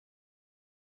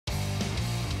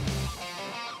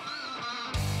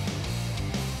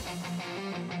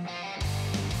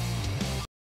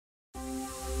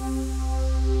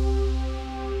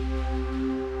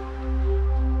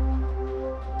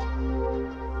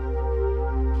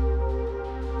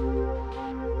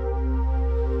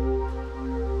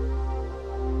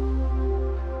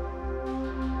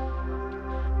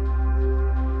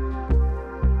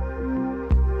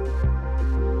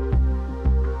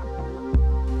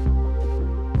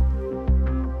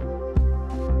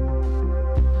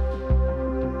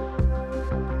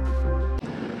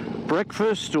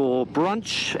breakfast or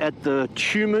brunch at the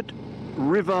Tumut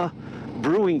River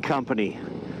Brewing Company.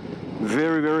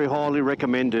 Very, very highly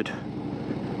recommended.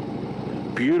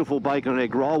 Beautiful bacon and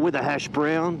egg roll with a hash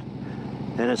brown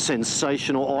and a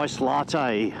sensational iced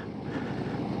latte.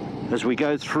 As we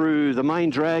go through the main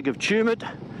drag of Tumut,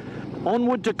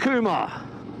 onward to Cooma.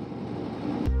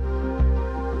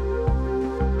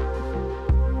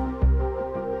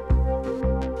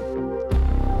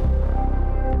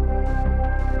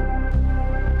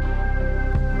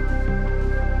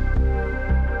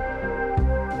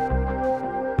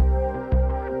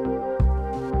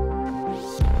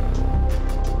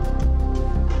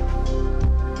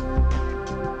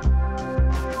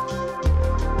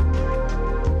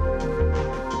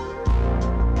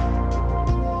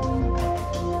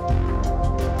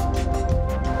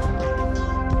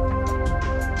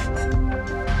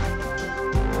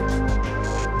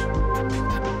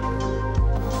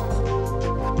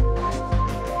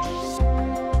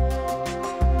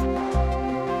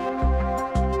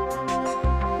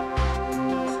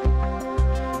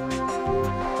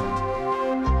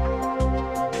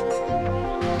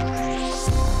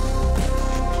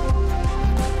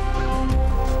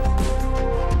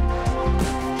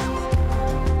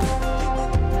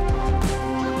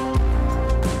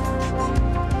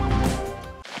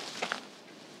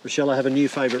 Rochelle, I have a new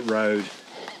favourite road,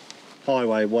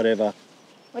 highway, whatever.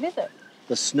 What is it?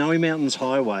 The Snowy Mountains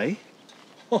Highway.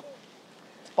 It's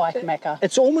bike mecca.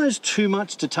 It's almost too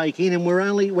much to take in, and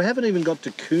we haven't even got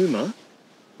to Cooma.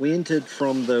 We entered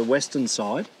from the western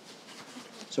side,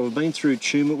 so we've been through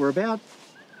Tumut. We're about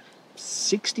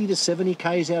 60 to 70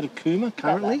 k's out of Cooma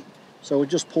currently. So we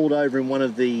just pulled over in one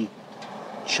of the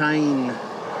chain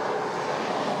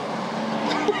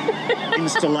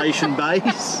installation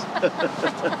bays.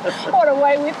 What a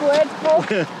way with words, Paul.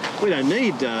 We don't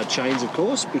need chains, of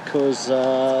course, because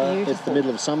it's the middle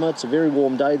of summer. It's a very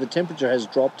warm day. The temperature has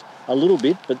dropped a little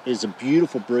bit, but there's a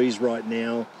beautiful breeze right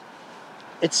now.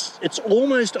 It's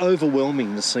almost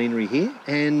overwhelming, the scenery here,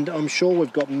 and I'm sure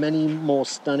we've got many more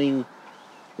stunning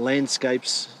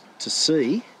landscapes to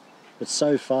see, but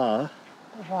so far...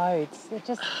 The roads, they're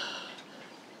just...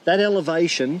 That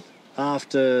elevation...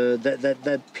 after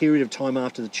that period of time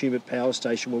after the Tumut power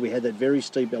station, where we had that very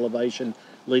steep elevation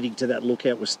leading to that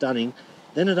lookout, was stunning.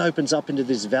 Then it opens up into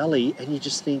this valley, and you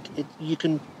just think you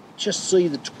can just see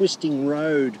the twisting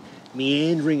road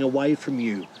meandering away from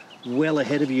you, well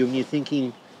ahead of you, and you're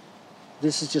thinking,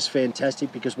 this is just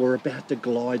fantastic because we're about to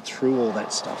glide through all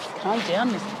that stuff. Calm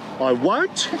down, mister. I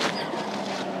won't.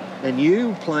 And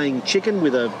you playing chicken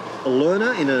with a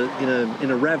learner in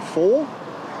a RAV4.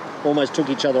 Almost took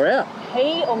each other out.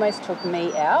 He almost took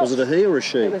me out. Was it a he or a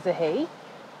she? It was a he.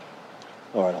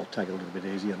 All right, I'll take it a little bit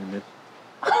easier on him then.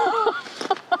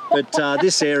 But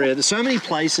this area, there's so many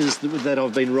places that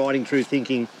I've been riding through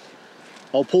thinking,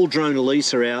 I'll pull drone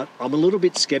Elisa out. I'm a little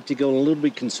bit sceptical and a little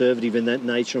bit conservative in that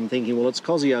nature. I'm thinking, well, it's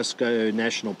Kosciuszko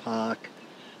National Park.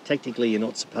 Technically, you're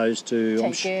not supposed to.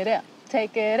 Take it out.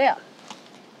 Take it out.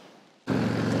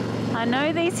 I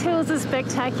know these hills are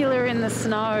spectacular in the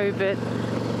snow, but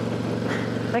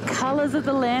the colours of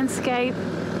the landscape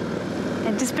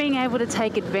and just being able to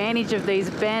take advantage of these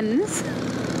bends,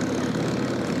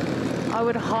 I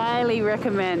would highly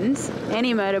recommend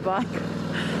any motorbike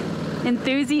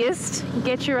enthusiast,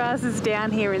 get your asses down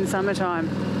here in summertime.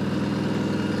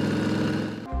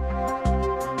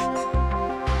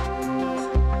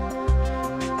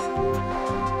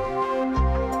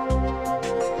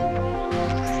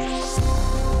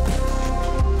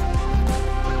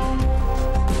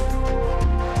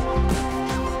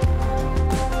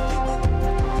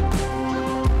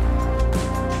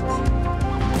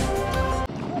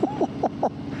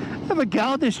 Have a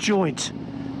go at this joint.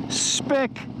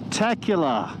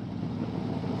 Spectacular.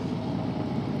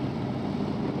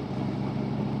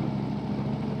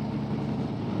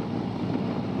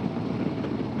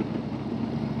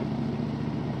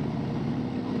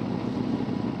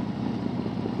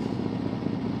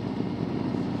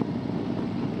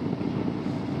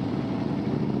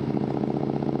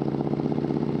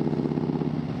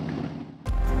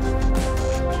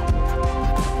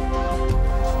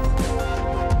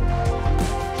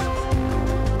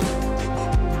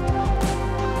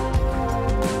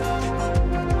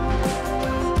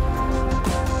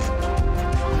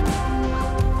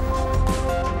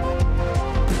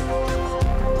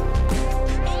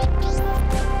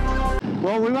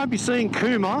 Well, we won't be seeing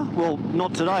Cooma, well,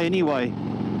 not today anyway.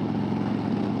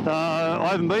 I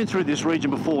haven't been through this region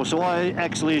before, so I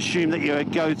actually assume that you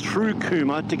go through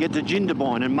Cooma to get to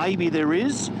Jindabyne, and maybe there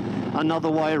is another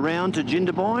way around to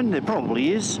Jindabyne. There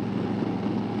probably is.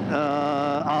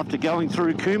 after going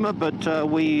through Cooma, but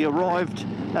we arrived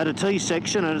at a T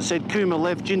section and it said Cooma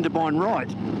left, Jindabyne right.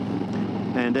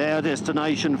 And our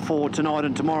destination for tonight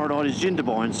and tomorrow night is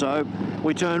Jindabyne, so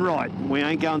we turn right. We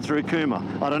ain't going through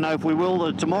Cooma. I don't know if we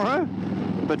will tomorrow,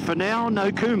 but for now,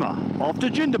 no Cooma. Off to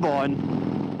Jindabyne.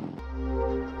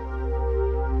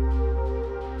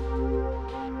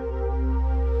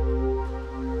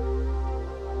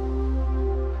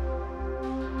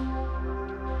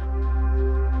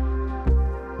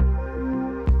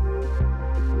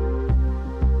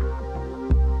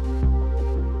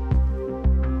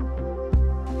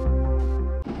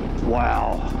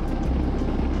 Wow.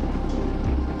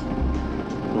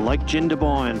 Lake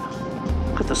Jindabyne.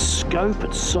 Look at the scope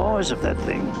and size of that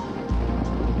thing.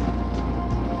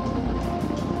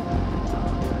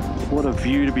 What a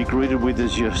view to be greeted with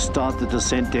as you start the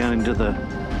descent down into the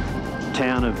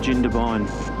town of Jindabyne.